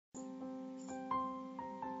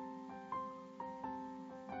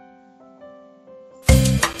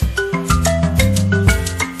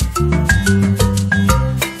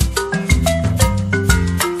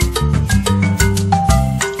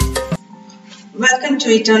Welcome to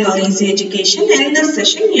Eternal Easy Education. In this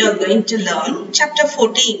session, you are going to learn Chapter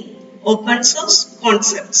 14, Open Source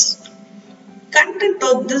Concepts. Content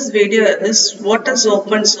of this video is what is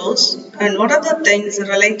open source and what are the things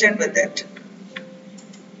related with it.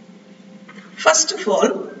 First of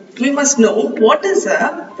all, we must know what is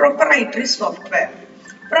a proprietary software.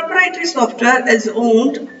 Proprietary software is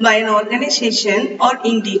owned by an organization or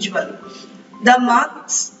individual. The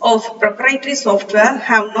marks of proprietary software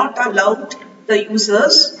have not allowed the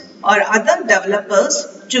users or other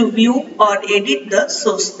developers to view or edit the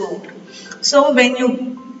source code. So when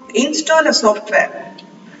you install a software,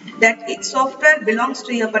 that software belongs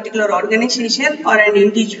to a particular organization or an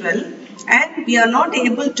individual and we are not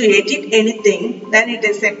able to edit anything, then it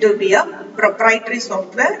is said to be a proprietary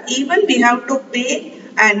software. Even we have to pay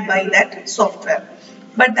and buy that software.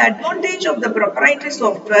 But the advantage of the proprietary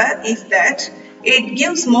software is that it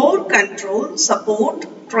gives more control, support,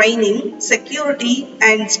 training, security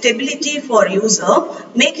and stability for user,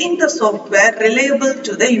 making the software reliable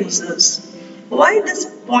to the users. Why this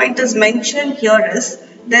point is mentioned here is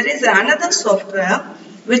there is another software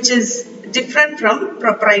which is different from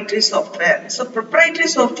proprietary software. So proprietary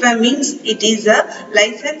software means it is a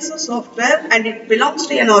licensed software and it belongs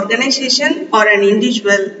to an organization or an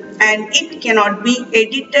individual and it cannot be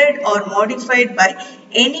edited or modified by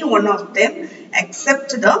any one of them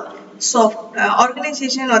except the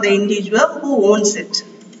organization or the individual who owns it.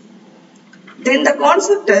 Then the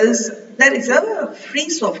concept is there is a free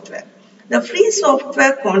software. The free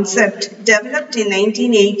software concept developed in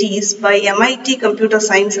 1980s by MIT computer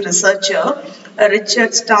science researcher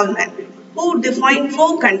Richard Stallman, who defined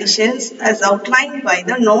 4 conditions as outlined by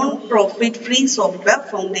the non-profit Free Software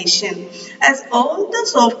Foundation. As all the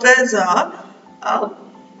softwares are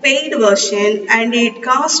paid version and it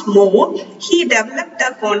costs more, he developed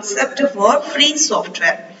a concept for free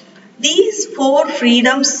software. These 4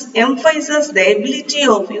 freedoms emphasizes the ability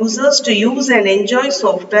of users to use and enjoy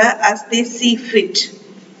software as they see fit.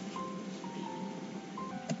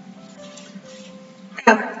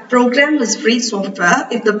 A program is free software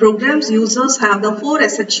if the program's users have the 4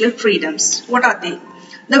 essential freedoms. What are they?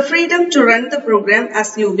 The freedom to run the program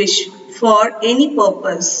as you wish for any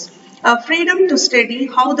purpose. A freedom to study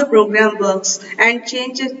how the program works and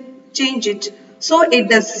change it so it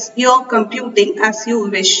does your computing as you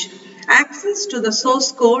wish. Access to the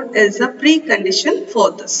source code is a precondition for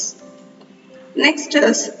this. Next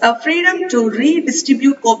is a freedom to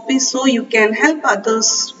redistribute copies so you can help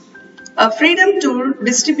others. A freedom to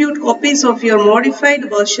distribute copies of your modified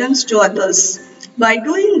versions to others. By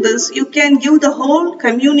doing this, you can give the whole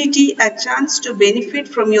community a chance to benefit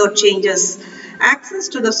from your changes. Access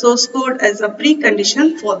to the source code is a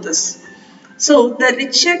precondition for this. So, the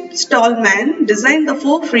Richard Stallman designed the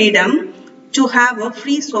 4 freedom to have a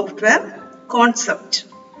free software concept.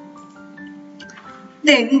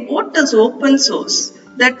 Then, what is open source?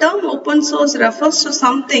 The term open source refers to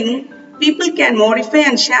something people can modify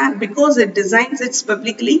and share because it designs it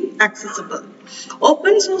publicly accessible.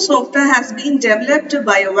 Open source software has been developed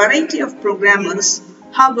by a variety of programmers.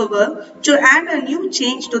 However, to add a new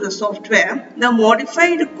change to the software, the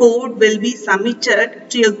modified code will be submitted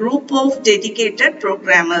to a group of dedicated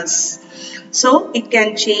programmers. So, it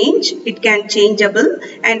can change, it can changeable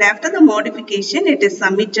and after the modification, it is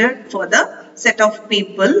submitted for the set of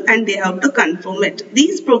people and they have to confirm it.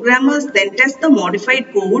 These programmers then test the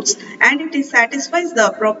modified codes and it satisfies the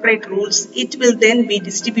appropriate rules. It will then be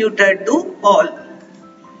distributed to all.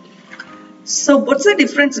 So, what's the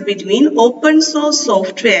difference between open source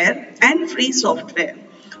software and free software?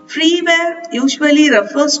 Freeware usually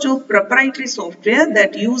refers to proprietary software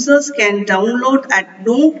that users can download at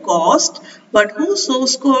no cost but whose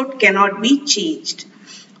source code cannot be changed.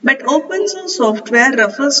 But open source software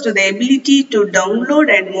refers to the ability to download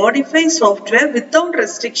and modify software without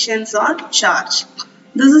restrictions or charge.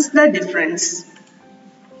 This is the difference.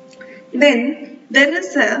 Then there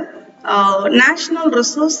is a National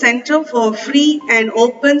Resource Center for Free and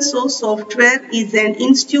Open Source Software is an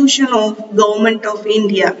institution of Government of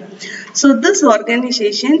India. So this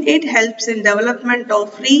organization, it helps in development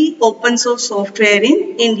of free open source software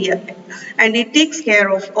in India and it takes care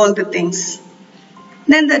of all the things.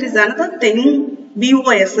 Then there is another thing,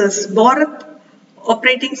 BOSS, Bharat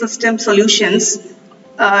Operating System Solutions,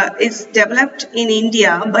 is developed in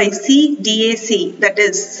India by CDAC, that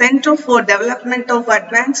is Center for Development of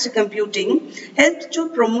Advanced Computing, helps to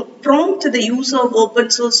prompt the use of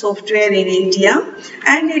open source software in India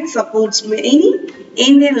and it supports many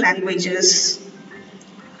Indian languages.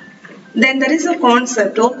 Then there is a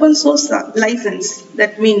concept, open source license.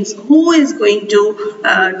 That means who is going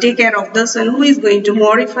to take care of this and who is going to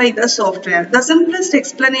modify the software. The simplest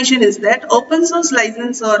explanation is that open source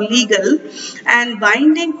license are legal and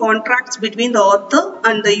binding contracts between the author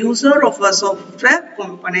and the user of a software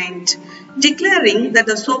component, declaring that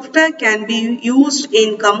the software can be used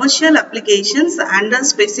in commercial applications under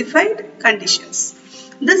specified conditions.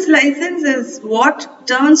 This license is what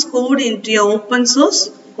turns code into an open source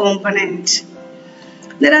component.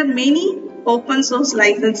 There are many open source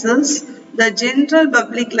licenses. The General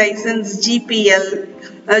Public License GPL,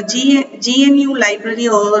 GNU Library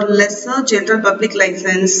or Lesser General Public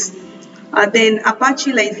License, then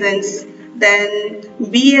Apache license, then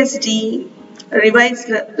BSD, Revised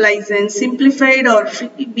license, Simplified or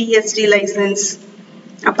Free BSD license.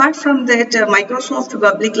 Apart from that, Microsoft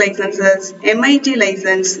Public Licenses, MIT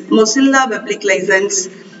license, Mozilla Public License,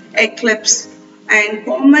 Eclipse, and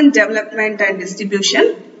Common Development and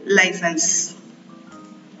Distribution license.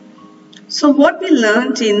 So what we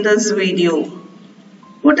learned in this video,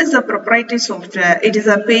 what is a proprietary software? It is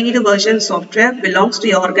a paid version software, belongs to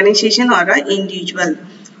an organization or an individual.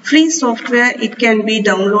 Free software, it can be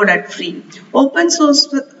downloaded free. Open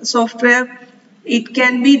source software, it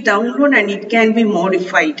can be downloaded and it can be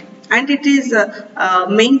modified, and it is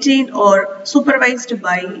maintained or supervised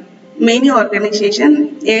by many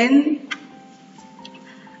organizations. And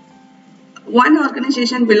one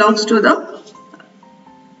organization belongs to the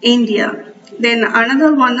India. Then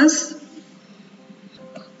another one is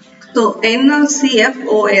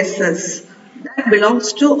NRCFOSS, that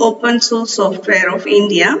belongs to Open Source Software of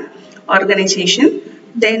India organization.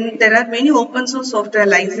 Then there are many open source software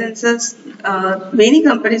licenses. Many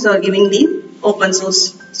companies are giving the open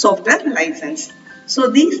source software license. So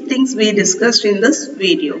these things we discussed in this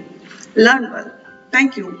video. Learn well.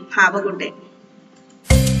 Thank you. Have a good day.